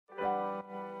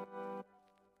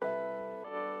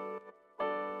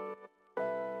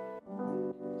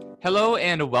Hello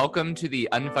and welcome to the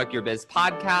Unfuck Your Biz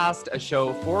podcast, a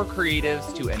show for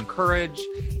creatives to encourage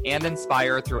and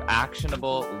inspire through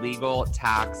actionable legal,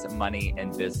 tax, money,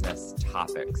 and business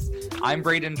topics. I'm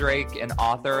Braden Drake, an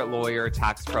author, lawyer,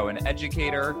 tax pro, and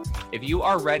educator. If you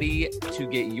are ready to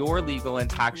get your legal and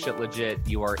tax shit legit,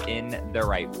 you are in the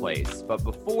right place. But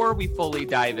before we fully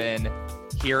dive in,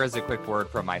 here is a quick word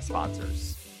from my sponsors.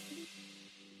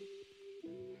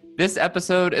 This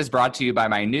episode is brought to you by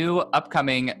my new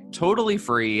upcoming totally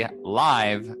free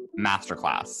live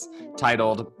masterclass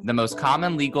titled The Most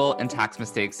Common Legal and Tax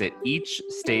Mistakes at Each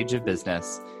Stage of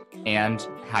Business and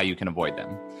How You Can Avoid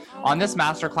Them. On this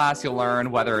masterclass, you'll learn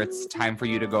whether it's time for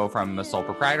you to go from a sole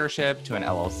proprietorship to an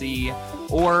LLC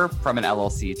or from an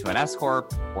LLC to an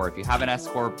S-Corp, or if you have an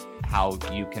S-Corp, how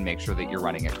you can make sure that you're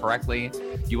running it correctly.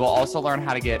 You will also learn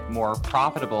how to get more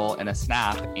profitable in a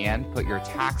snap and put your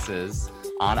taxes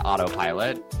on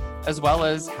autopilot, as well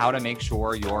as how to make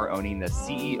sure you're owning the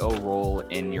CEO role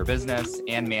in your business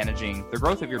and managing the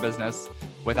growth of your business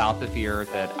without the fear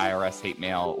that IRS hate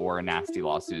mail or nasty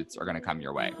lawsuits are going to come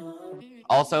your way.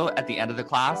 Also, at the end of the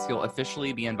class, you'll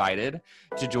officially be invited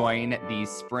to join the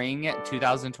spring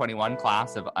 2021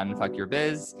 class of Unfuck Your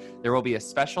Biz. There will be a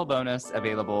special bonus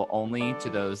available only to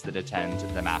those that attend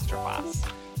the masterclass.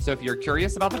 So if you're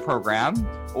curious about the program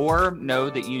or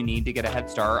know that you need to get a head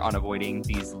start on avoiding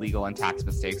these legal and tax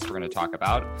mistakes we're going to talk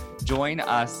about, join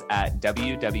us at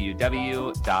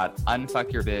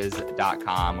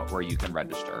www.unfuckyourbiz.com where you can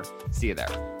register. See you there.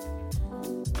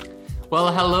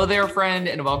 Well, hello there, friend,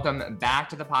 and welcome back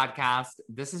to the podcast.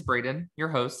 This is Braden, your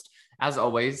host. As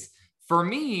always, for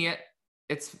me,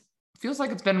 it feels like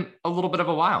it's been a little bit of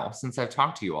a while since I've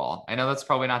talked to you all. I know that's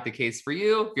probably not the case for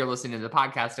you if you're listening to the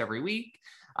podcast every week.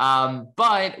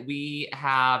 But we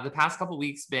have the past couple of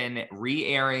weeks been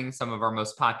re-airing some of our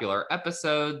most popular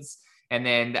episodes. And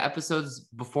then the episodes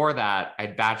before that,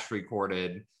 I'd batch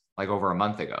recorded like over a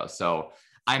month ago. So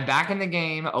I'm back in the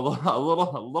game, a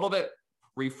little bit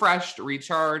refreshed,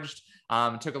 recharged.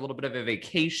 Took a little bit of a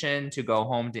vacation to go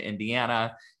home to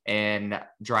Indiana and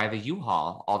drive a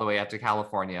U-Haul all the way up to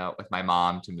California with my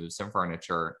mom to move some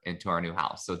furniture into our new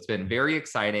house. So it's been very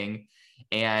exciting.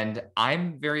 And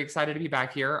I'm very excited to be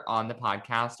back here on the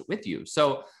podcast with you.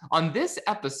 So on this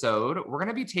episode, we're going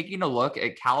to be taking a look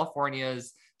at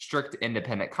California's strict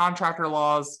independent contractor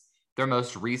laws, their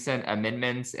most recent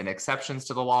amendments and exceptions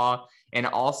to the law, and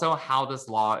also how this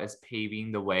law is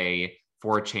paving the way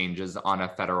for changes on a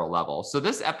federal level. So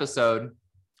this episode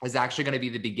is actually going to be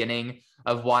the beginning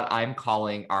of what I'm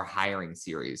calling our hiring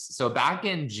series. So back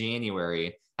in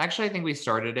January, actually, I think we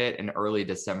started it in early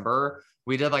December.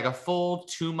 We did like a full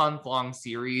 2-month-long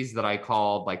series that I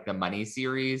called like the Money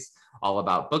Series, all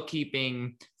about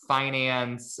bookkeeping,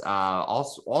 finance,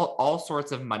 all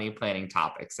sorts of money planning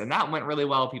topics. And that went really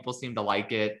well. People seemed to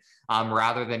like it,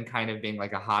 rather than kind of being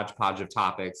like a hodgepodge of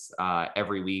topics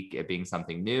every week, it being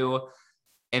something new.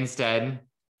 Instead,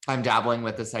 I'm dabbling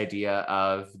with this idea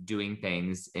of doing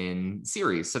things in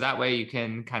series. So that way you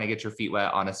can kind of get your feet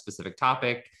wet on a specific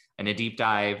topic and a deep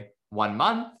dive 1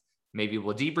 month. Maybe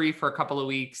we'll debrief for a couple of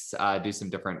weeks, do some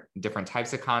different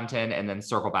types of content, and then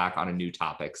circle back on a new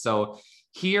topic. So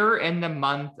here in the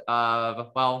month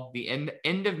of, the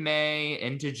end of May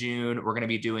into June, we're going to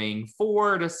be doing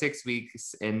 4 to 6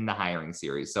 weeks in the hiring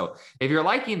series. So if you're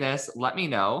liking this, let me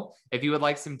know. If you would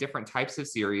like some different types of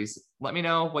series, let me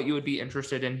know what you would be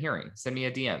interested in hearing. Send me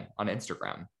a DM on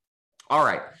Instagram. All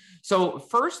right. So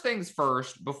first things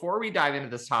first, before we dive into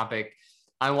this topic,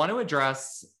 I want to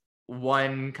address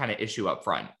one kind of issue up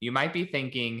front. You might be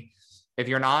thinking, if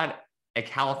you're not a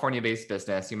California-based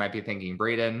business, you might be thinking,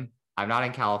 Braden, I'm not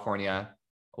in California.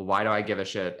 Why do I give a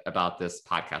shit about this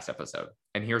podcast episode?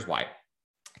 And here's why.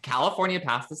 California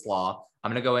passed this law.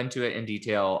 I'm going to go into it in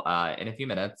detail in a few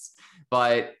minutes,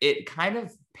 but it kind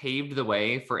of paved the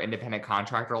way for independent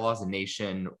contractor laws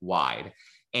nationwide.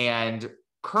 And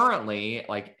currently,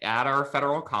 like at our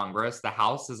federal Congress, the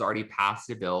House has already passed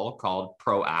a bill called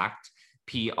PRO Act,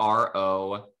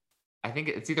 P-R-O, I think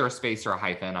it's either a space or a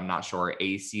hyphen, I'm not sure,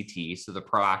 ACT, so the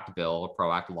PRO Act bill,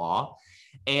 PRO Act law,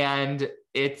 and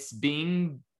it's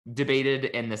being debated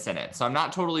in the Senate. So I'm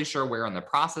not totally sure where in the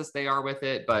process they are with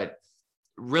it, but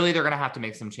really they're going to have to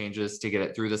make some changes to get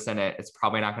it through the Senate. It's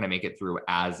probably not going to make it through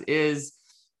as is.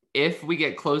 If we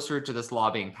get closer to this law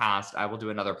being passed, I will do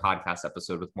another podcast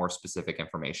episode with more specific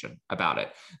information about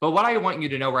it. But what I want you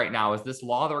to know right now is this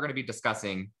law that we're going to be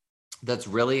discussing that's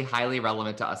really highly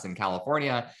relevant to us in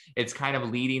California. It's kind of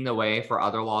leading the way for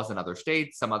other laws in other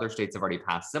states. Some other states have already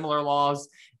passed similar laws.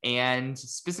 And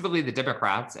specifically, the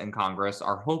Democrats in Congress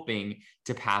are hoping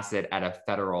to pass it at a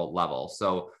federal level.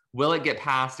 So will it get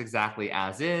passed exactly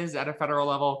as is at a federal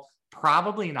level?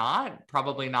 Probably not.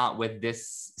 Probably not with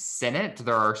this Senate.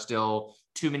 There are still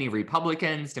too many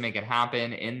Republicans to make it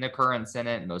happen in the current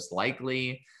Senate, most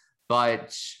likely.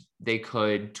 But they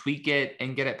could tweak it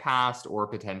and get it passed or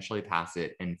potentially pass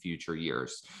it in future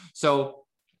years. So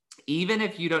even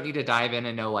if you don't need to dive in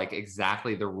and know like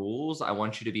exactly the rules, I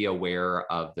want you to be aware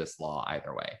of this law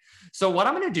either way. So what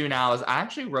I'm going to do now is I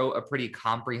actually wrote a pretty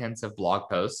comprehensive blog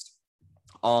post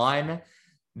on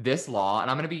this law,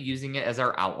 and I'm going to be using it as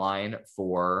our outline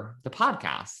for the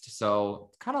podcast. So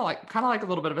kind of like a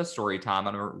little bit of a story time.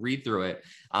 I'm going to read through it,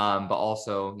 but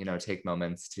also, take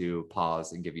moments to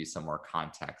pause and give you some more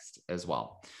context as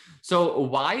well. So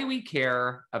why we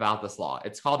care about this law?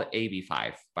 It's called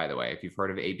AB5, by the way. If you've heard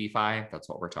of AB5, that's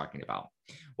what we're talking about.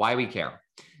 Why we care.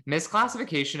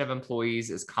 Misclassification of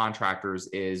employees as contractors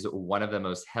is one of the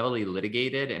most heavily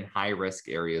litigated and high-risk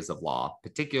areas of law,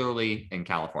 particularly in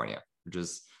California, which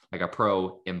is like a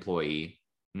pro-employee,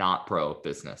 not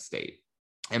pro-business state.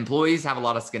 Employees have a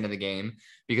lot of skin in the game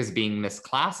because being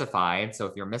misclassified. So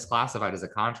if you're misclassified as a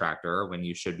contractor when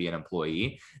you should be an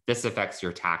employee, this affects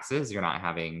your taxes. You're not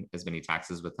having as many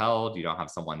taxes withheld. You don't have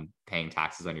someone paying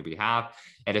taxes on your behalf.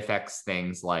 It affects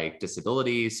things like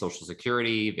disability, Social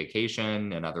Security,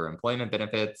 vacation, and other employment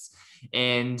benefits.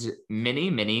 And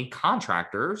many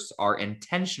contractors are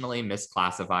intentionally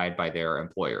misclassified by their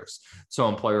employers. So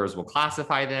employers will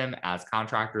classify them as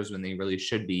contractors when they really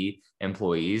should be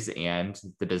employees, and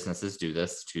the businesses do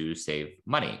this to save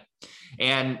money.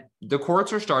 And the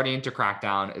courts are starting to crack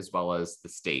down as well as the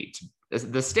state.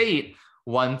 The state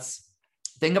wants,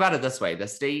 think about it this way,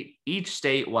 each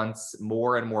state wants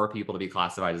more and more people to be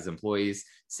classified as employees.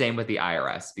 Same with the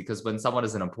IRS, because when someone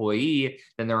is an employee,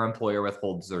 then their employer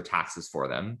withholds their taxes for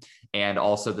them. And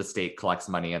also the state collects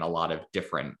money in a lot of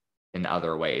in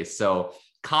other ways. So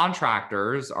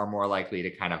contractors are more likely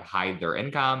to kind of hide their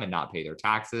income and not pay their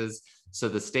taxes. So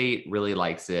the state really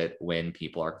likes it when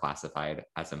people are classified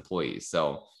as employees.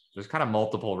 So there's kind of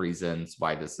multiple reasons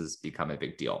why this has become a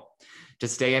big deal. To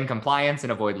stay in compliance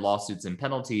and avoid lawsuits and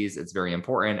penalties, it's very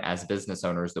important as business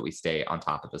owners that we stay on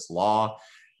top of this law.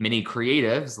 Many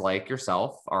creatives like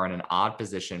yourself are in an odd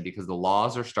position because the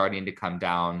laws are starting to come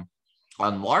down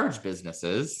on large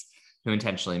businesses who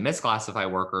intentionally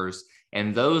misclassify workers.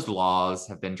 And those laws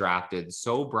have been drafted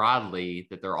so broadly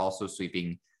that they're also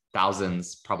sweeping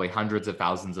thousands, probably hundreds of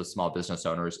thousands of small business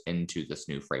owners into this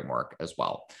new framework as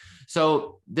well.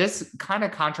 So this kind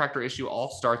of contractor issue all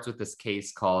starts with this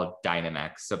case called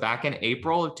Dynamex. So back in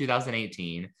April of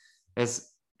 2018,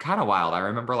 it's kind of wild. I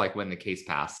remember like when the case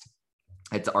passed,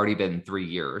 it's already been 3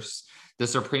 years. The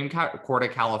Supreme Court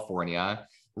of California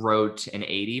wrote an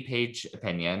 80-page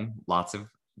opinion, lots of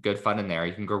good fun in there.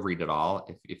 You can go read it all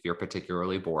if you're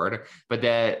particularly bored. But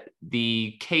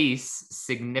the case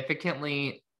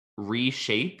significantly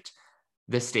reshaped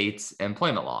the state's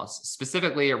employment laws.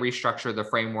 Specifically, it restructured the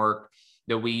framework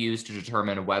that we use to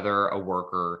determine whether a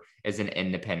worker is an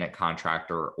independent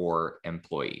contractor or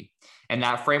employee. And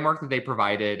that framework that they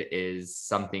provided is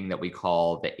something that we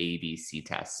call the ABC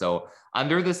test. So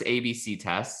under this ABC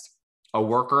test, a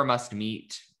worker must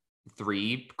meet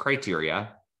 3 criteria,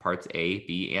 parts A,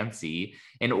 B, and C,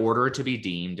 in order to be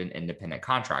deemed an independent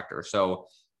contractor. So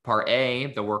Part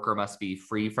A, the worker must be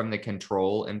free from the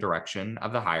control and direction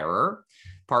of the hirer.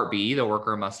 Part B, the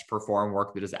worker must perform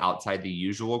work that is outside the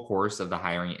usual course of the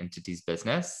hiring entity's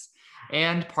business.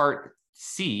 And Part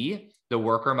C, the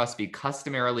worker must be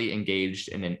customarily engaged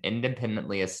in an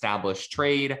independently established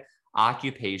trade,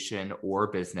 occupation,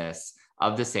 or business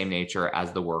of the same nature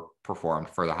as the work performed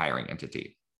for the hiring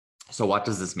entity. So what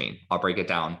does this mean? I'll break it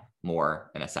down more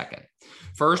in a second.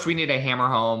 First, we need to hammer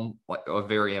home a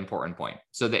very important point.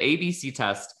 So the ABC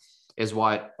test is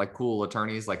what like cool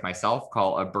attorneys like myself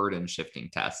call a burden shifting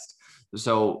test.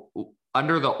 So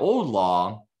under the old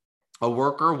law, a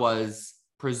worker was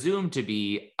presumed to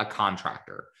be a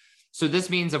contractor. So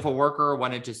this means if a worker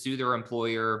wanted to sue their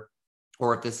employer,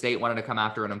 or if the state wanted to come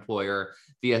after an employer,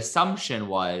 the assumption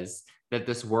was that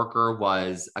this worker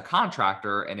was a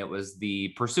contractor and it was the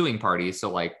pursuing party. So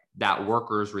like that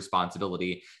worker's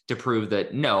responsibility to prove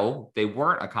that no, they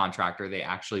weren't a contractor, they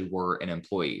actually were an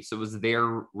employee. So it was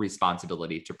their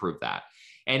responsibility to prove that.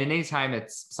 And anytime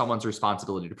it's someone's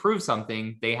responsibility to prove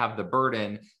something, they have the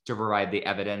burden to provide the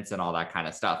evidence and all that kind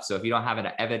of stuff. So if you don't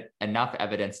have enough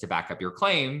evidence to back up your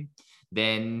claim,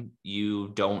 then you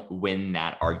don't win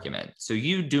that argument. So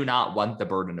you do not want the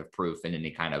burden of proof in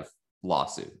any kind of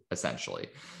lawsuit, essentially.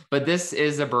 But this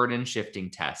is a burden shifting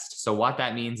test. So what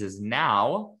that means is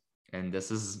now, and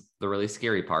this is the really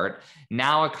scary part,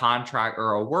 now a contract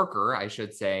or a worker, I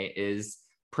should say, is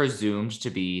presumed to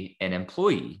be an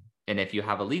employee. And if you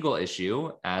have a legal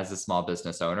issue as a small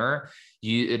business owner,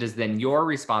 it is then your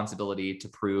responsibility to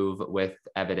prove with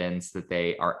evidence that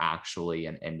they are actually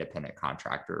an independent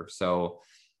contractor. So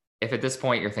if at this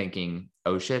point you're thinking,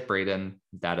 oh shit, Braden,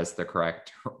 that is the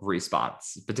correct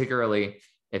response, particularly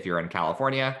if you're in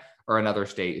California or another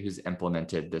state who's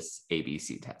implemented this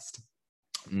ABC test.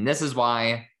 And this is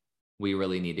why we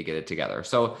really need to get it together.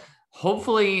 So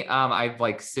hopefully I've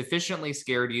sufficiently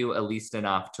scared you at least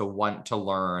enough to want to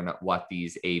learn what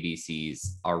these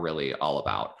ABCs are really all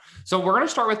about. So we're going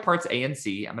to start with parts A and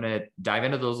C. I'm going to dive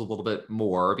into those a little bit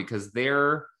more because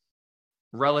they're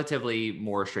relatively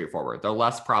more straightforward. They're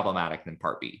less problematic than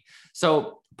part B.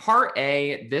 So part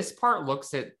A, this part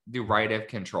looks at the right of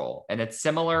control, and it's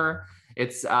similar.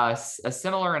 It's a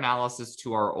similar analysis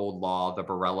to our old law, the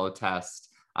Borello test.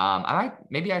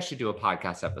 Maybe I should do a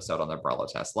podcast episode on the Borello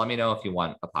test. Let me know if you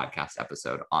want a podcast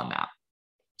episode on that.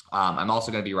 I'm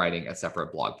also going to be writing a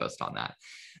separate blog post on that.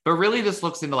 But really, this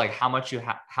looks into how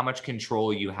much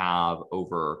control you have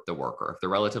over the worker. If they're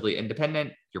relatively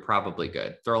independent, you're probably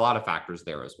good. There are a lot of factors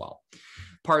there as well.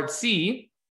 Part C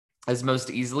is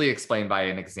most easily explained by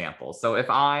an example. So if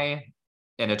I,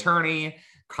 an attorney,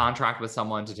 contract with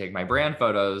someone to take my brand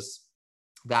photos,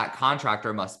 that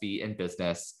contractor must be in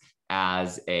business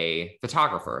as a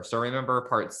photographer. So remember,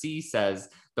 part C says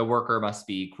the worker must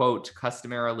be, quote,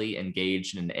 customarily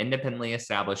engaged in an independently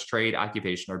established trade,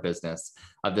 occupation, or business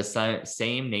of the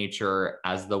same nature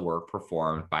as the work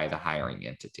performed by the hiring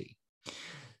entity.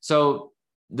 So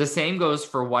the same goes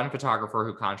for one photographer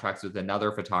who contracts with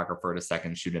another photographer to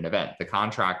second shoot an event. The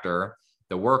contractor,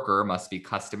 the worker, must be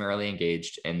customarily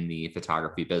engaged in the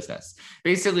photography business.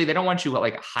 Basically, they don't want you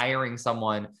hiring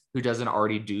someone who doesn't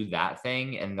already do that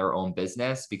thing in their own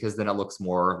business, because then it looks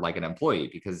more like an employee.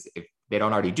 Because if they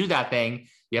don't already do that thing,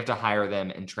 you have to hire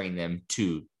them and train them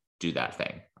to do that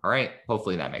thing. All right.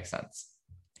 Hopefully that makes sense.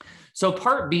 So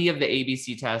part B of the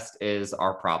ABC test is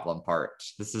our problem part.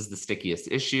 This is the stickiest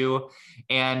issue.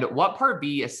 And what part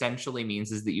B essentially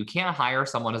means is that you can't hire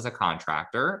someone as a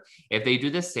contractor if they do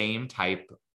the same type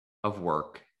of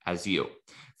work as you.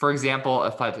 For example,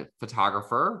 a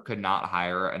photographer could not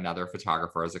hire another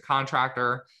photographer as a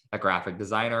contractor. A graphic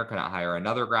designer could not hire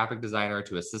another graphic designer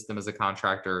to assist them as a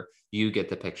contractor. You get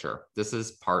the picture. This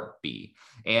is part B.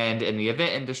 And in the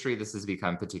event industry, this has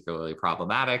become particularly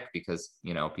problematic because,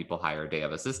 people hire day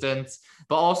of assistants,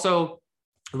 but also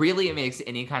really it makes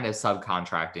any kind of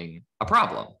subcontracting a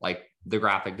problem, like the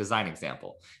graphic design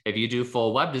example. If you do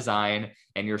full web design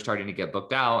and you're starting to get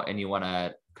booked out and you want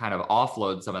to kind of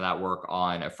offload some of that work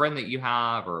on a friend that you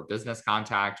have or a business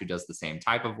contact who does the same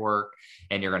type of work,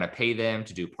 and you're going to pay them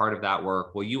to do part of that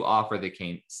work, well, you offer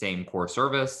the same core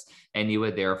service and you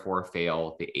would therefore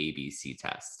fail the ABC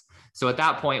test. So at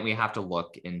that point, we have to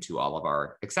look into all of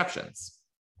our exceptions.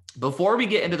 Before we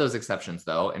get into those exceptions,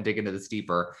 though, and dig into this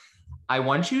deeper, I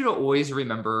want you to always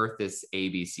remember this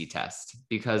ABC test,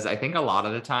 because I think a lot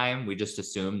of the time we just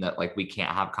assume that we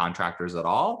can't have contractors at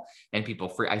all. And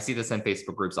I see this in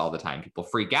Facebook groups all the time. People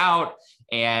freak out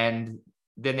and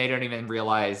then they don't even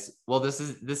realize, well, this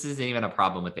isn't even a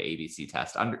problem with the ABC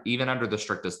test. Even under the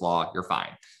strictest law, you're fine.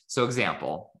 So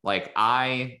example,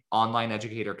 online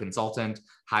educator consultant,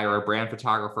 hire a brand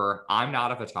photographer. I'm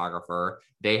not a photographer.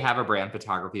 They have a brand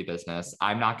photography business.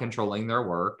 I'm not controlling their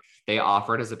work. They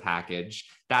offer it as a package.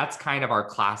 That's kind of our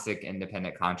classic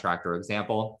independent contractor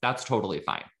example. That's totally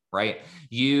fine, right?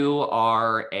 You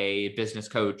are a business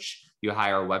coach. You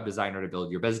hire a web designer to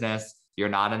build your business. You're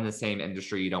not in the same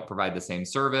industry. You don't provide the same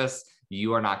service.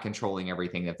 You are not controlling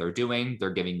everything that they're doing.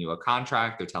 They're giving you a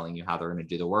contract. They're telling you how they're going to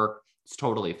do the work. It's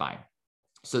totally fine.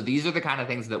 So these are the kind of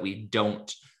things that we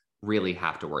don't really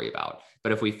have to worry about.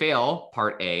 But if we fail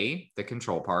part A, the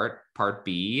control part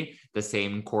B, the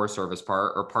same core service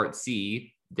part, or part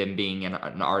C, them being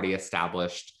an already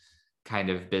established kind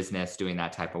of business doing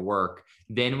that type of work,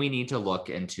 then we need to look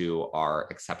into our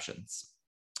exceptions.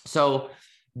 So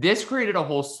this created a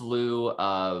whole slew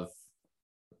of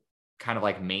kind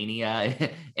of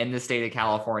mania in the state of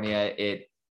California. It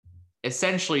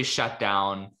essentially shut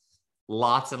down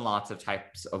lots and lots of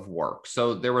types of work.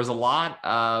 So there was a lot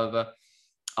of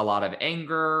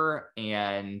anger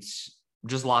and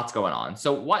just lots going on.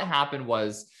 So what happened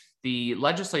was the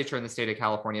legislature in the state of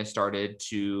California started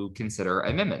to consider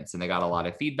amendments, and they got a lot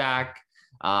of feedback.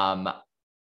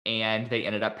 and they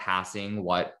ended up passing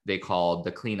what they called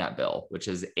the cleanup bill, which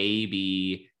is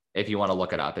AB, if you want to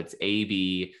look it up, it's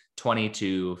AB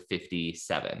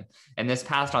 2257. And this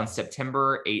passed on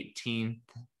September 18th.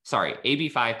 Sorry, AB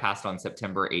 5 passed on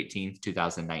September 18th,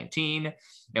 2019,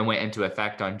 and went into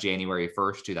effect on January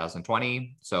 1st,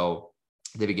 2020. So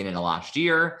the beginning of last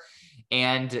year.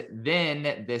 And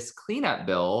then this cleanup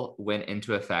bill went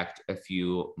into effect a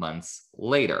few months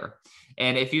later.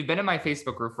 And if you've been in my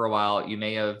Facebook group for a while, you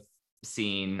may have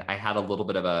seen I had a little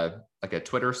bit of a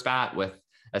Twitter spat with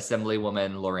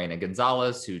Assemblywoman Lorena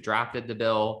Gonzalez, who drafted the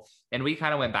bill. And we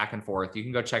kind of went back and forth. You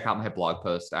can go check out my blog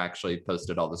post. I actually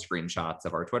posted all the screenshots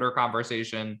of our Twitter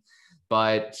conversation.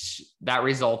 But that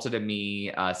resulted in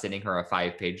me sending her a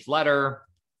 5-page letter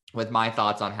with my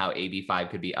thoughts on how AB 5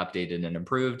 could be updated and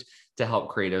improved to help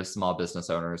creative small business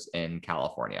owners in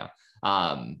California.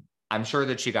 I'm sure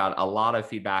that she got a lot of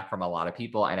feedback from a lot of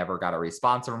people. I never got a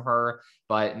response from her,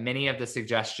 but many of the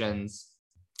suggestions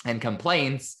and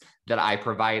complaints that I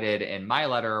provided in my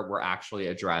letter were actually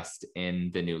addressed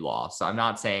in the new law. So I'm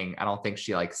not saying, I don't think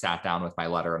she like sat down with my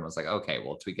letter and was like, okay,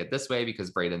 we'll tweak it this way because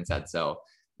Braden said so.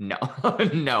 No,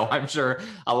 no, I'm sure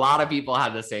a lot of people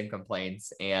had the same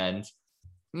complaints, and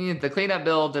the cleanup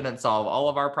bill didn't solve all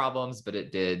of our problems, but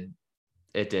it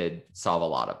did solve a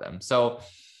lot of them. So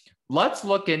let's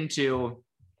look into,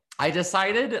 I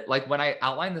decided, like, when I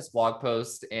outlined this blog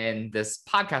post in this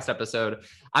podcast episode,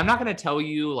 I'm not going to tell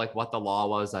you like what the law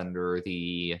was under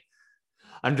the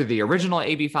original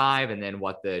AB 5 and then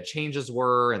what the changes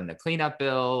were and the cleanup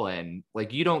bill. And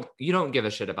like, you don't give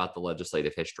a shit about the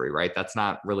legislative history, right? That's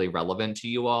not really relevant to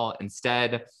you all.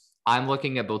 Instead, I'm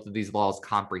looking at both of these laws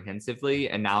comprehensively,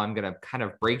 and now I'm going to kind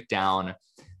of break down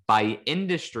by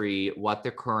industry what the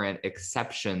current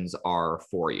exceptions are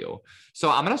for you.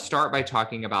 So I'm going to start by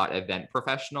talking about event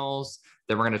professionals.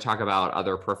 Then we're going to talk about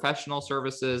other professional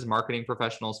services, marketing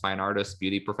professionals, fine artists,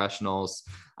 beauty professionals,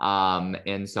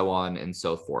 and so on and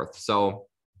so forth. So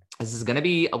this is going to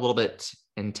be a little bit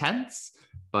intense,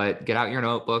 but get out your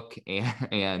notebook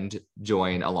and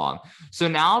join along. So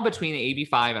now between AB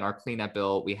 5 and our cleanup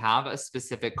bill, we have a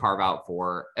specific carve out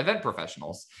for event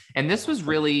professionals. And this was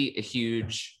really a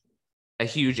huge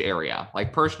area.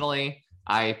 Like personally,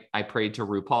 I prayed to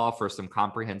RuPaul for some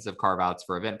comprehensive carve outs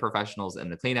for event professionals in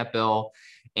the cleanup bill.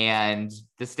 And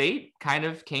the state kind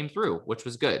of came through, which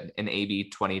was good in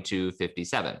AB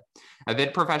 2257.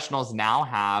 Event professionals now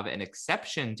have an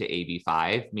exception to AB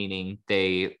 5, meaning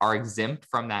they are exempt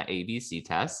from that ABC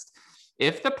test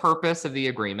if the purpose of the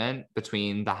agreement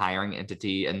between the hiring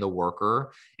entity and the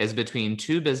worker is between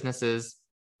two businesses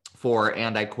for,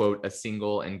 and I quote, a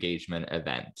single engagement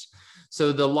event.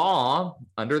 So the law,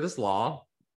 under this law,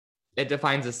 it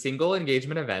defines a single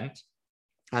engagement event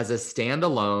as a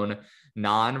standalone,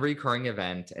 non-recurring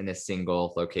event in a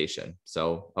single location.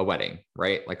 So a wedding,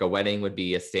 right? Like a wedding would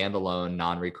be a standalone,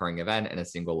 non-recurring event in a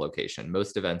single location.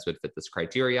 Most events would fit this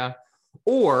criteria.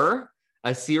 Or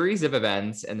a series of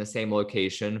events in the same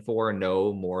location for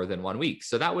no more than 1 week.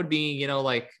 So that would be,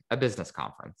 like a business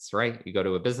conference, right? You go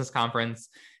to a business conference,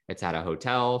 it's at a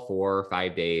hotel for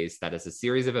 5 days. That is a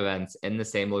series of events in the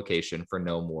same location for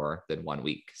no more than 1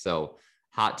 week. So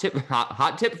hot tip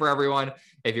for everyone.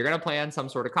 If you're going to plan some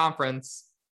sort of conference,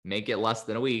 make it less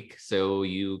than a week so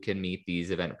you can meet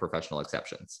these event professional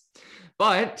exceptions.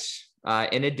 But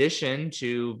in addition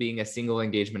to being a single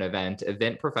engagement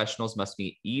event professionals must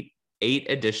meet 8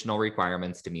 additional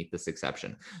requirements to meet this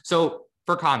exception. So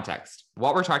for context,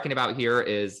 what we're talking about here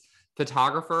is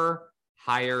photographer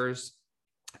hires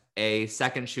a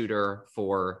second shooter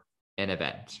for an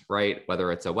event, right?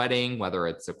 Whether it's a wedding, whether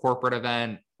it's a corporate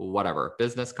event, whatever,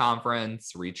 business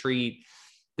conference, retreat.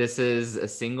 This is a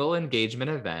single engagement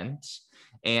event.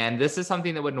 And this is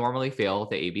something that would normally fail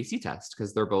the ABC test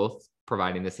because they're both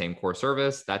providing the same core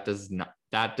service. That does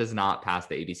not pass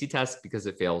the ABC test because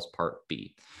it fails Part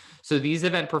B. So these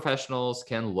event professionals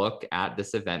can look at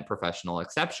this event professional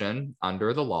exception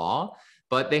under the law,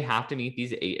 but they have to meet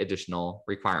these 8 additional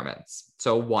requirements.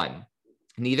 So 1,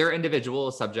 neither individual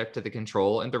is subject to the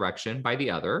control and direction by the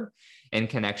other in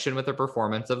connection with the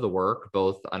performance of the work,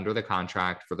 both under the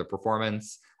contract for the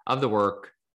performance of the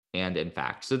work and in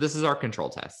fact. So this is our control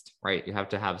test, right? You have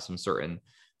to have some certain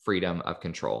freedom of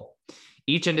control.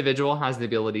 Each individual has the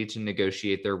ability to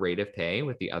negotiate their rate of pay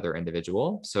with the other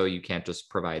individual. So you can't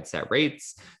just provide set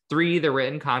rates. 3, the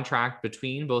written contract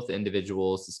between both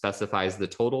individuals specifies the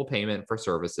total payment for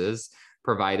services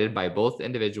provided by both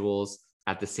individuals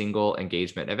at the single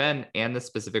engagement event and the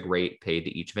specific rate paid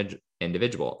to each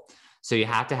individual. So you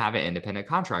have to have an independent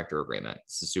contractor agreement.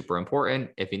 This is super important.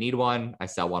 If you need one, I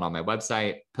sell one on my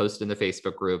website, post in the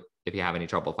Facebook group. If you have any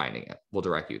trouble finding it, we'll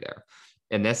direct you there.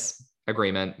 And this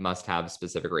agreement must have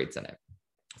specific rates in it.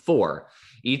 4,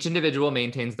 each individual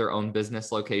maintains their own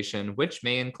business location, which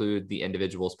may include the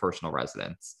individual's personal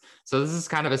residence. So this is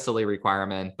kind of a silly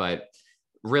requirement, but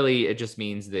really it just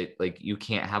means that like you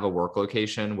can't have a work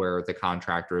location where the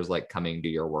contractor is like coming to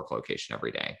your work location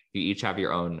every day. You each have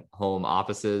your own home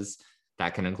offices.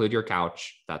 That can include your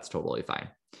couch. That's totally fine.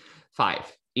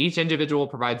 5, each individual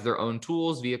provides their own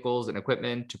tools, vehicles, and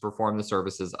equipment to perform the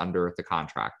services under the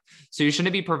contract. So you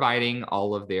shouldn't be providing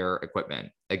all of their equipment.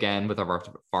 Again, with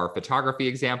our photography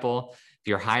example, if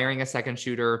you're hiring a second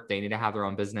shooter, they need to have their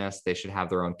own business. They should have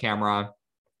their own camera.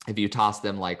 If you toss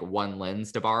them like one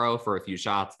lens to borrow for a few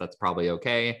shots, that's probably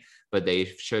okay, but they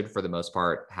should, for the most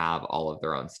part, have all of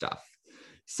their own stuff.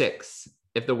 6,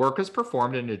 if the work is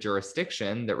performed in a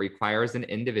jurisdiction that requires an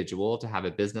individual to have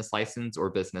a business license or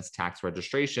business tax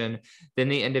registration, then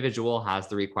the individual has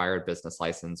the required business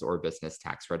license or business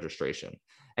tax registration.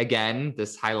 Again,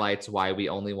 this highlights why we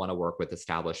only want to work with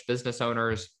established business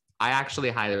owners. I actually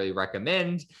highly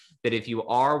recommend that if you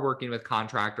are working with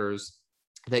contractors,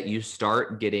 that you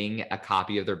start getting a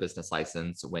copy of their business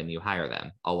license when you hire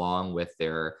them, along with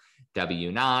their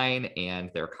W-9 and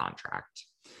their contract.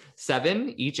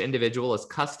 7, each individual is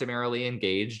customarily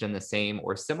engaged in the same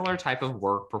or similar type of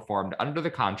work performed under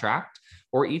the contract,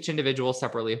 or each individual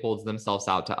separately holds themselves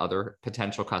out to other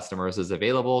potential customers as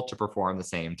available to perform the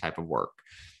same type of work.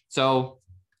 So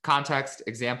context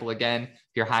example again,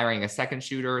 if you're hiring a second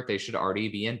shooter, they should already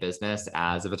be in business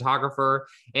as a photographer.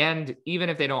 And even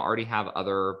if they don't already have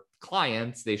other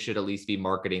clients, they should at least be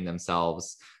marketing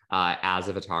themselves as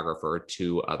a photographer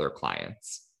to other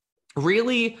clients.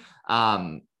 Really,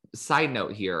 side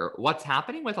note here, what's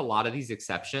happening with a lot of these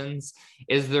exceptions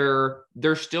is they're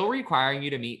still requiring you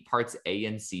to meet parts A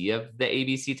and C of the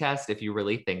ABC test. If you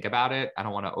really think about it, I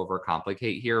don't want to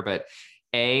overcomplicate here, but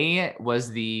A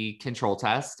was the control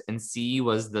test and C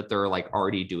was that they're like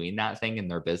already doing that thing in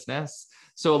their business.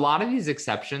 So a lot of these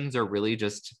exceptions are really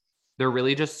just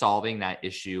solving that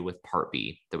issue with part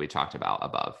B that we talked about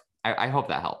above. I hope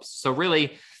that helps. So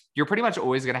really, you're pretty much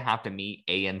always going to have to meet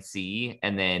A and C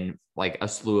and then like a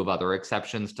slew of other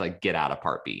exceptions to like get out of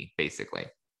part B, basically.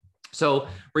 So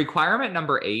requirement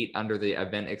number 8 under the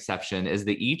event exception is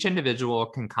that each individual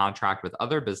can contract with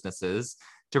other businesses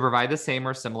to provide the same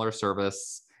or similar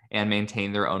service and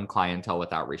maintain their own clientele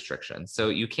without restriction. So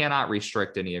you cannot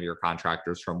restrict any of your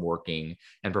contractors from working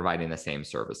and providing the same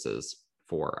services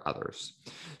for others.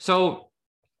 So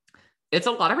it's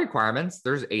a lot of requirements.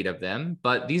 There's 8 of them,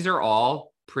 but these are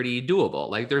all pretty doable.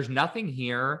 Like there's nothing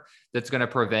here that's going to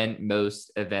prevent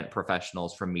most event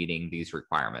professionals from meeting these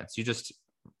requirements. You just,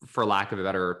 for lack of a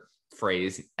better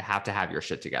phrase, have to have your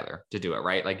shit together to do it,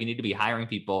 right? Like you need to be hiring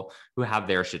people who have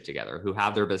their shit together, who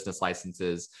have their business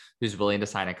licenses, who's willing to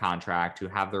sign a contract, who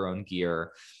have their own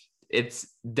gear. It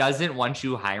doesn't want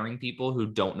you hiring people who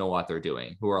don't know what they're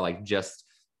doing, who are like just,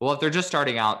 well, if they're just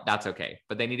starting out, that's okay.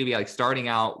 But they need to be like starting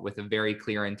out with a very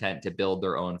clear intent to build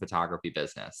their own photography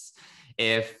business.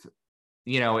 If,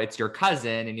 you know, it's your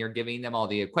cousin and you're giving them all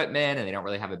the equipment and they don't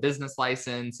really have a business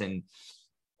license, and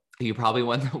you probably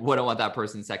wouldn't want that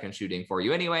person second shooting for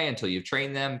you anyway until you've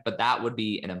trained them, but that would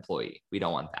be an employee. We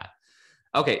don't want that.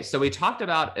 Okay, so we talked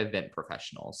about event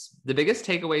professionals. The biggest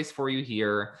takeaways for you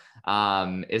here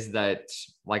is that,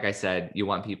 like I said, you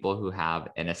want people who have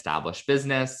an established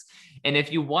business. And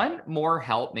if you want more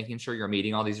help making sure you're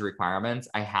meeting all these requirements,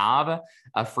 I have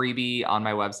a freebie on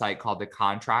my website called the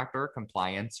Contractor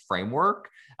Compliance Framework.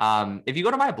 If you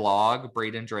go to my blog,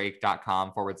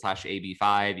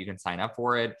 bradendrake.com/AB5, you can sign up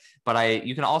for it. But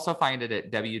you can also find it at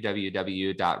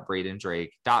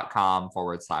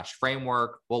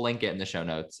www.bradendrake.com/framework. We'll link it in the show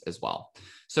notes as well.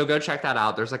 So go check that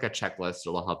out. There's like a checklist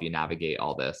that'll help you navigate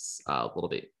all this a little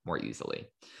bit more easily.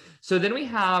 So then we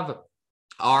have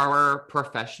our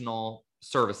professional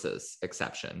services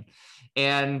exception.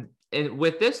 And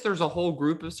with this, there's a whole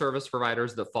group of service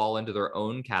providers that fall into their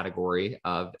own category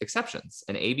of exceptions.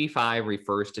 And AB5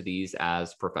 refers to these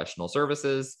as professional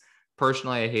services.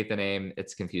 Personally, I hate the name.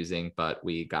 It's confusing, but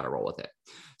we got to roll with it.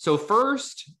 So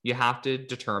first, you have to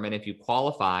determine if you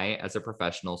qualify as a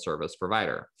professional service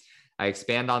provider. I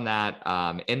expand on that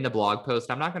in the blog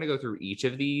post. I'm not going to go through each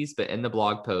of these, but in the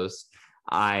blog post,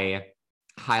 I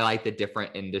highlight the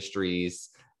different industries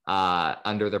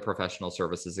under the professional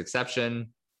services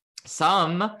exception.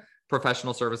 Some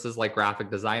professional services like graphic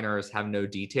designers have no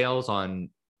details on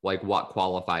like what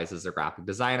qualifies as a graphic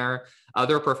designer.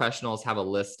 Other professionals have a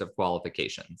list of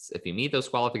qualifications. If you meet those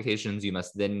qualifications, you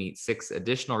must then meet 6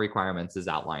 additional requirements as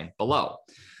outlined below.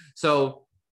 So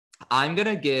I'm going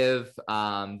to give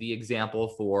the example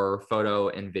for photo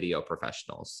and video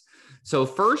professionals. So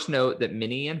first note that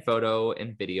many in photo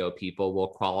and video people will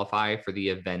qualify for the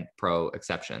Event Pro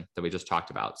exception that we just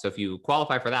talked about. So if you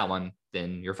qualify for that one,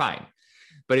 then you're fine.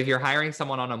 But if you're hiring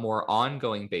someone on a more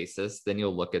ongoing basis, then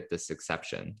you'll look at this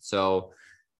exception. So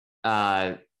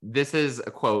this is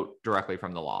a quote directly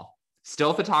from the law.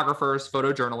 Still photographers,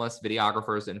 photojournalists,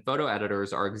 videographers, and photo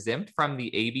editors are exempt from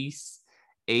the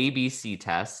ABC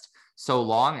test so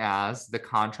long as the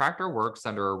contractor works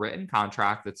under a written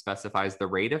contract that specifies the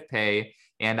rate of pay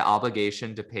and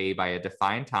obligation to pay by a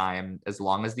defined time, as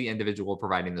long as the individual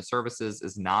providing the services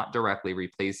is not directly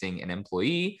replacing an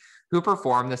employee who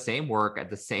performed the same work at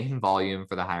the same volume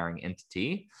for the hiring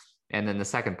entity. And then the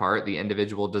second part, the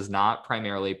individual does not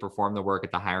primarily perform the work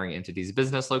at the hiring entity's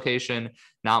business location,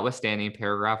 notwithstanding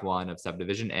paragraph 1 of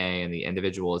subdivision A, and the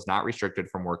individual is not restricted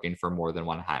from working for more than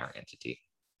one hiring entity.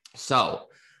 So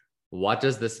what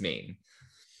does this mean?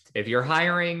 If you're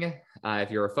hiring,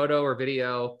 if you're a photo or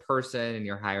video person and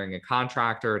you're hiring a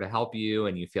contractor to help you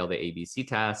and you fail the ABC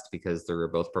test because they're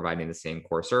both providing the same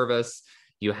core service,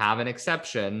 you have an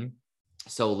exception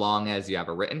so long as you have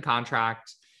a written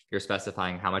contract, you're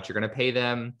specifying how much you're going to pay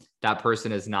them, that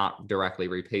person is not directly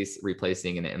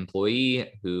replacing an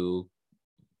employee who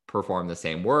performed the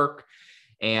same work,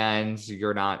 and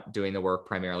you're not doing the work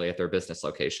primarily at their business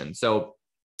location. So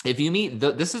if you meet,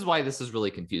 this is why this is really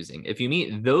confusing. If you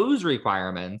meet those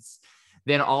requirements,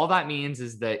 then all that means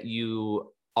is that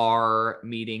you are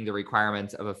meeting the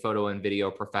requirements of a photo and video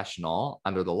professional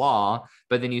under the law,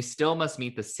 but then you still must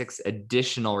meet the 6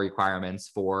 additional requirements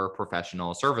for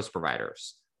professional service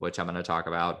providers, which I'm going to talk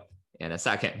about in a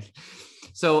second.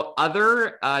 So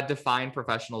other defined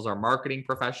professionals are marketing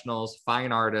professionals,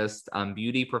 fine artists,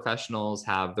 beauty professionals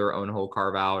have their own whole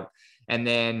carve out. And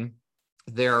then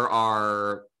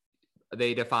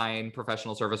they define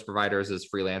professional service providers as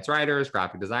freelance writers,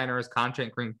 graphic designers,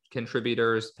 content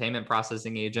contributors, payment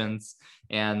processing agents,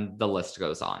 and the list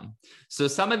goes on. So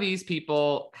some of these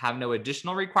people have no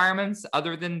additional requirements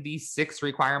other than these 6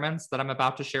 requirements that I'm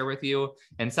about to share with you.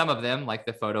 And some of them, like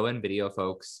the photo and video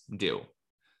folks, do.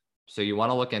 So you want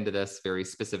to look into this very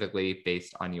specifically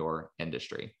based on your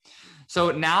industry.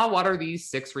 So now what are these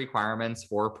 6 requirements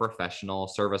for professional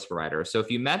service providers? So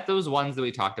if you met those ones that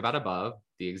we talked about above,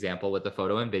 the example with the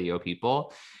photo and video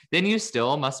people, then you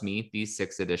still must meet these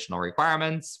 6 additional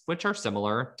requirements, which are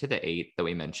similar to the 8 that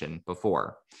we mentioned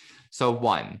before. So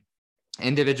 1,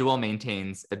 individual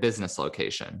maintains a business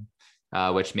location,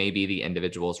 which may be the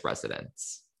individual's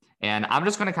residence. And I'm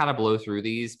just going to kind of blow through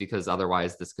these because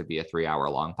otherwise this could be a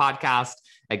 3-hour-long podcast.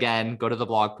 Again, go to the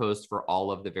blog post for all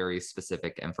of the very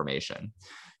specific information.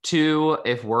 2,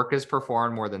 if work is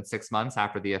performed more than 6 months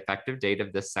after the effective date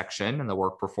of this section and the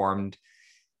work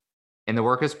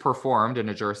is performed in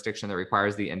a jurisdiction that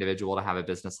requires the individual to have a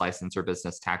business license or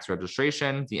business tax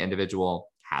registration, the individual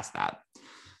has that.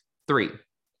 3,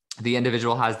 the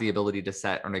individual has the ability to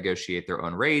set or negotiate their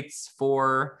own rates.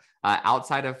 4,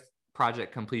 outside of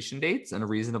project completion dates and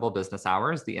reasonable business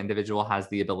hours, the individual has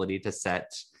the ability to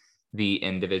set the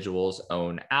individual's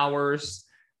own hours.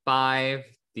 5,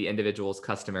 the individual is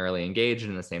customarily engaged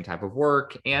in the same type of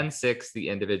work. And 6, the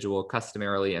individual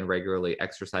customarily and regularly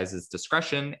exercises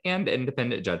discretion and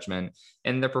independent judgment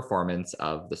in the performance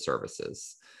of the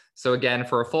services. So again,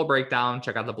 for a full breakdown,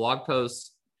 check out the blog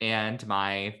post and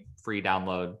my free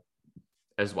download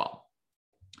as well.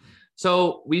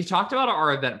 So we've talked about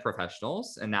our event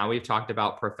professionals, and now we've talked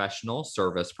about professional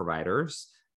service providers.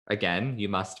 Again, you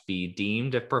must be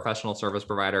deemed a professional service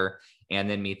provider and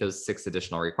then meet those 6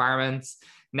 additional requirements.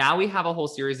 Now we have a whole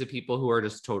series of people who are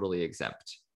just totally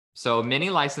exempt. So many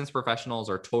licensed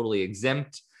professionals are totally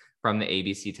exempt from the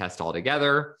ABC test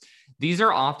altogether. These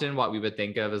are often what we would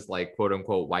think of as like quote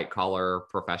unquote white collar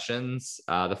professions.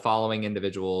 The following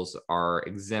individuals are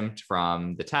exempt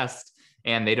from the test,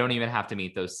 and they don't even have to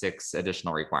meet those 6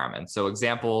 additional requirements. So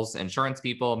examples: insurance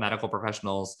people, medical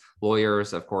professionals,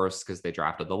 lawyers, of course, because they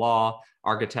drafted the law,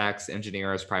 architects,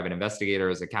 engineers, private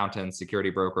investigators, accountants,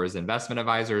 security brokers, investment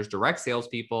advisors, direct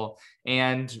salespeople,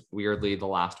 and weirdly, the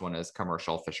last one is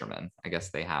commercial fishermen. I guess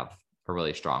they have a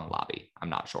really strong lobby. I'm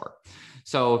not sure.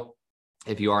 So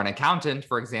if you are an accountant,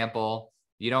 for example,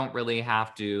 you don't really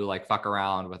have to like fuck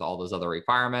around with all those other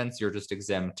requirements. You're just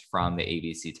exempt from the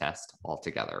ABC test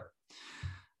altogether.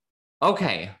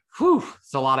 Okay,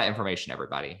 it's a lot of information,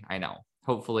 everybody. I know.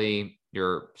 Hopefully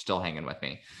you're still hanging with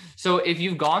me. So if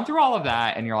you've gone through all of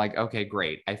that and you're like, okay,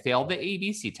 great, I failed the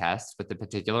ABC test with the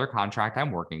particular contract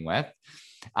I'm working with.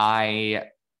 I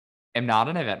am not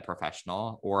an event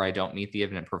professional, or I don't meet the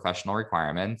event professional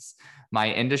requirements.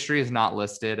 My industry is not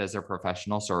listed as a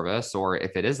professional service, or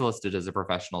if it is listed as a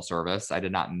professional service, I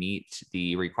did not meet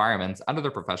the requirements under the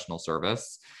professional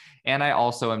service. And I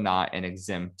also am not an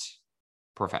exempt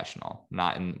professional,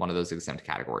 not in one of those exempt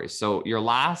categories. So your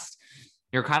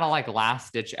kind of like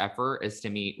last ditch effort is to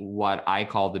meet what I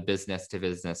call the business to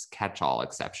business catch-all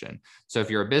exception. So if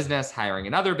you're a business hiring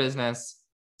another business,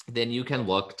 then you can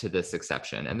look to this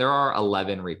exception. And there are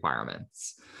 11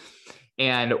 requirements.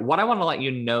 And what I want to let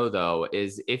you know though,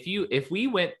 is if we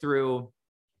went through,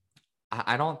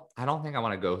 I don't think I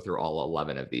want to go through all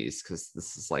 11 of these, because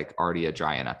this is like already a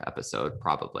dry enough episode,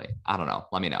 probably. I don't know.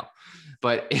 Let me know.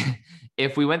 But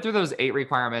if we went through those 8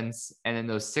 requirements and then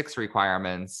those 6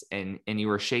 requirements and you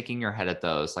were shaking your head at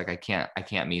those, like, I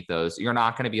can't meet those, you're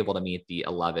not going to be able to meet the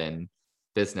 11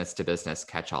 business to business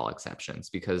catch-all exceptions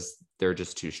because they're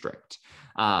just too strict.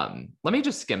 Let me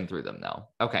just skim through them though.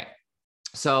 Okay.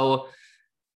 So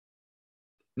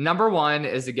number 1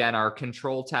 is, again, our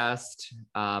control test.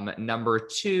 Number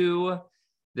 2,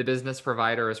 the business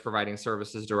provider is providing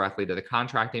services directly to the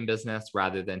contracting business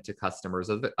rather than to customers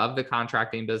of the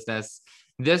contracting business.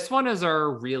 This one is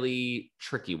our really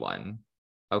tricky one.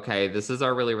 Okay, this is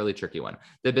our really, really tricky one.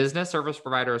 The business service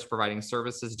provider is providing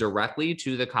services directly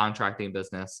to the contracting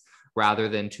business rather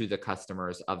than to the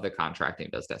customers of the contracting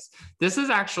business. This is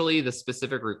actually the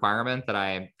specific requirement that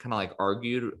I kind of like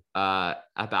argued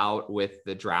about with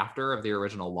the drafter of the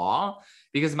original law,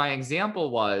 because my example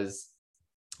was,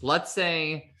 let's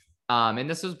say, and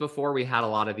this was before we had a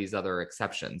lot of these other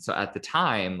exceptions. So at the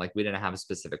time, like, we didn't have a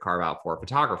specific carve out for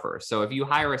photographers. So if you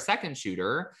hire a second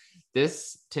shooter,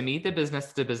 this, to meet the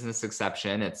business to business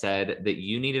exception, it said that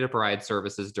you needed to provide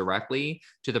services directly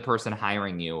to the person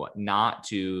hiring you, not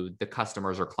to the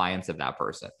customers or clients of that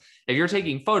person. If you're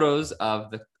taking photos of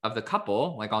the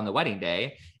couple, like on the wedding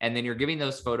day, and then you're giving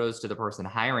those photos to the person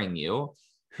hiring you,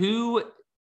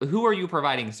 who are you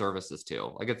providing services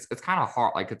to? Like, it's kind of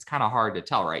hard. Like, it's kind of hard to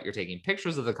tell, right? You're taking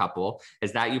pictures of the couple.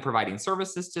 Is that you providing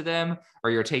services to them, or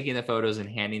you're taking the photos and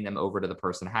handing them over to the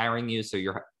person hiring you? So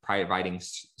you're providing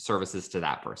services to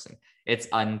that person. It's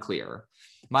unclear.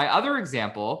 My other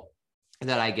example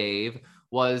that I gave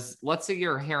was, let's say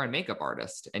you're a hair and makeup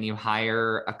artist and you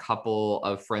hire a couple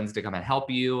of friends to come and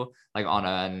help you, like on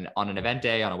an event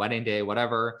day, on a wedding day,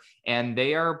 whatever. And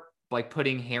they are like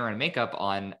putting hair and makeup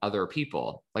on other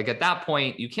people. Like, at that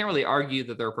point, you can't really argue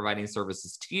that they're providing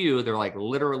services to you. They're like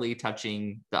literally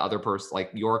touching the other person,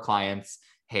 like your client's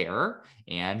hair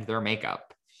and their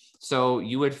makeup. So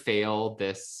you would fail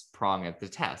this prong of the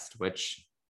test, which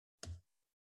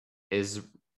is,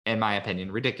 in my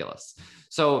opinion, ridiculous.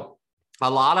 So a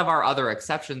lot of our other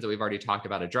exceptions that we've already talked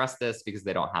about address this because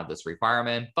they don't have this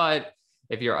requirement. But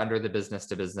if you're under the business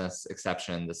to business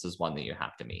exception, this is one that you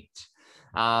have to meet.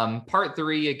 Part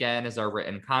 3, again, is our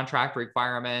written contract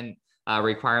requirement.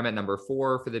 Requirement number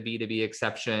 4 for the B2B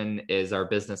exception is our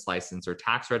business license or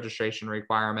tax registration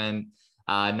requirement.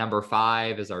 Number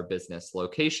 5 is our business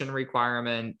location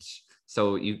requirement.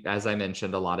 So as I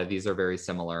mentioned, a lot of these are very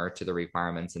similar to the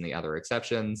requirements in the other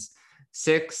exceptions.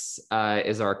 6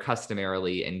 is our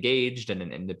customarily engaged in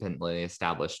an independently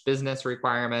established business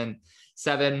requirement.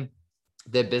 7,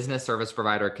 the business service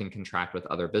provider can contract with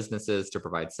other businesses to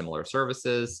provide similar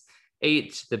services.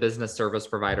 8, the business service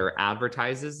provider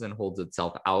advertises and holds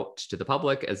itself out to the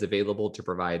public as available to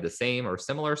provide the same or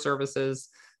similar services.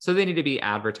 So they need to be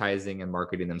advertising and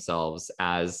marketing themselves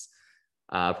as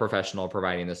a professional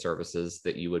providing the services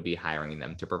that you would be hiring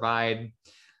them to provide.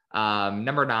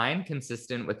 Number 9,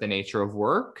 consistent with the nature of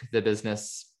work, the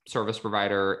business service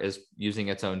provider is using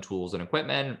its own tools and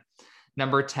equipment.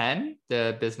 Number 10,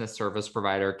 the business service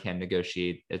provider can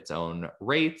negotiate its own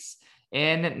rates.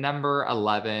 And number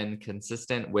 11,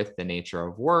 consistent with the nature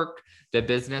of work, the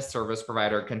business service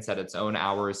provider can set its own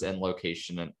hours and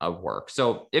location of work.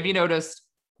 So if you noticed,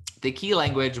 the key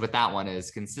language with that one is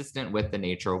consistent with the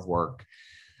nature of work.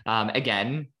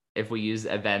 Again, if we use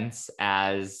events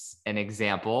as an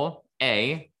example,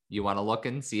 you want to look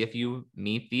and see if you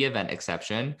meet the event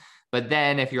exception. But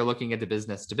then if you're looking at the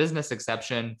business to business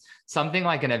exception, something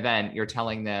like an event, you're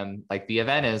telling them like the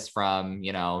event is from,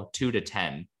 2 to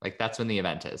 10. Like, that's when the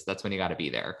event is. That's when you got to be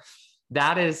there.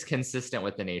 That is consistent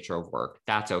with the nature of work.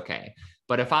 That's okay.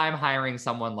 But if I'm hiring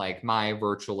someone like my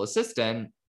virtual assistant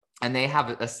and they have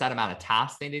a set amount of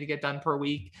tasks they need to get done per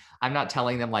week, I'm not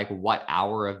telling them like what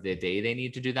hour of the day they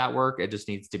need to do that work. It just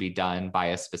needs to be done by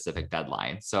a specific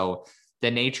deadline. So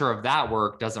the nature of that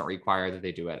work doesn't require that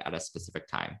they do it at a specific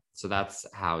time. So that's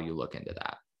how you look into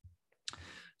that.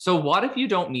 So what if you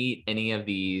don't meet any of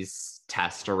these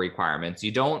tests or requirements?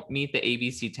 You don't meet the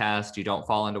ABC test, you don't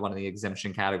fall into one of the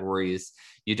exemption categories,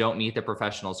 you don't meet the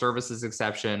professional services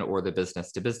exception or the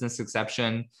business to business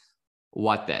exception.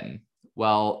 What then?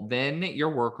 Well, then your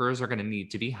workers are going to need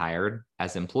to be hired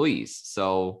as employees.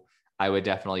 So I would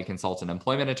definitely consult an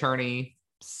employment attorney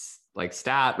like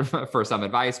STAT for some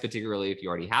advice, particularly if you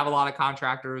already have a lot of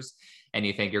contractors and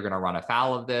you think you're going to run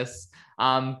afoul of this.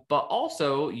 But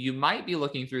also you might be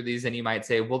looking through these and you might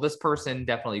say, well, this person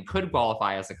definitely could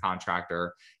qualify as a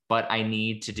contractor, but I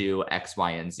need to do X,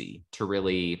 Y, and Z to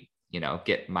really,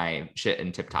 get my shit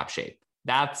in tip-top shape.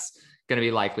 That's going to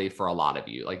be likely for a lot of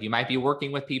you. Like you might be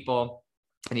working with people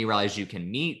and you realize you can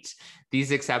meet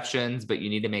these exceptions, but you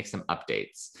need to make some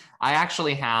updates. I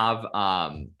actually have,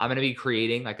 I'm going to be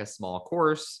creating like a small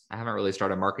course. I haven't really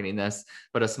started marketing this,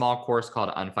 but a small course called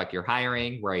Unfuck Your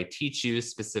Hiring, where I teach you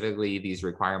specifically these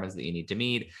requirements that you need to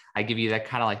meet. I give you that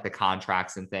kind of like the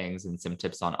contracts and things and some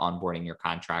tips on onboarding your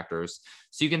contractors.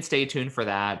 So you can stay tuned for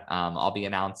that. I'll be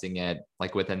announcing it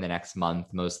like within the next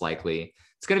month, most likely.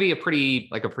 It's going to be a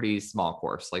pretty small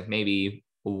course, like maybe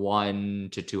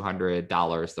 $100 to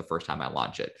 $200 the first time I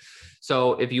launch it.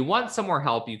 So if you want some more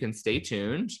help, you can stay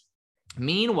tuned.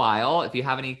 Meanwhile, if you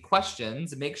have any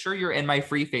questions, make sure you're in my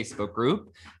free Facebook group,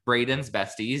 Braden's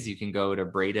Besties. You can go to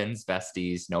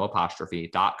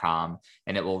bradensbesties.com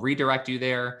and it will redirect you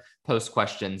there. Post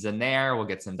questions in there. We'll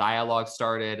get some dialogue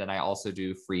started. And I also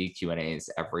do free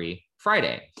Q&As every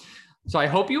Friday. So I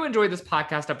hope you enjoyed this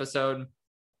podcast episode.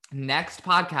 Next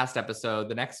podcast episode,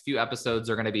 the next few episodes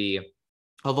are going to be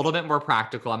a little bit more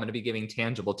practical. I'm going to be giving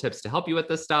tangible tips to help you with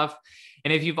this stuff.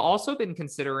 And if you've also been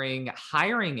considering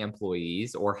hiring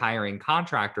employees or hiring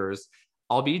contractors,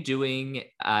 I'll be doing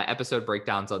episode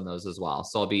breakdowns on those as well.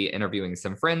 So I'll be interviewing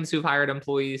some friends who've hired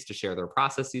employees to share their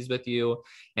processes with you,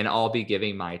 and I'll be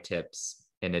giving my tips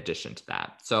in addition to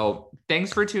that. So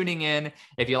thanks for tuning in.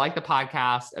 If you like the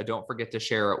podcast, don't forget to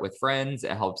share it with friends.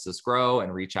 It helps us grow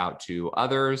and reach out to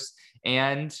others.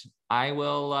 And I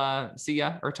will see you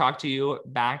or talk to you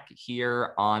back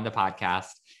here on the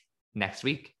podcast next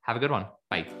week. Have a good one.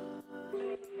 Bye.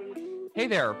 Hey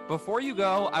there. Before you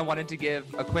go, I wanted to give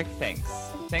a quick thanks.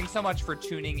 Thanks so much for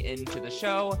tuning into the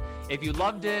show. If you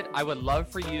loved it, I would love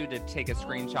for you to take a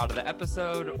screenshot of the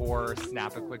episode or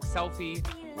snap a quick selfie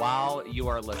while you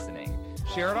are listening.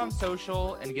 Share it on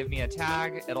social and give me a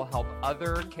tag. It'll help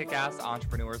other kick-ass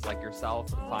entrepreneurs like yourself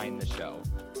find the show.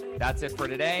 That's it for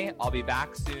today. I'll be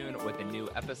back soon with a new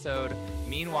episode.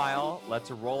 Meanwhile, let's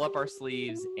roll up our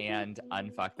sleeves and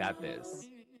unfuck that biz.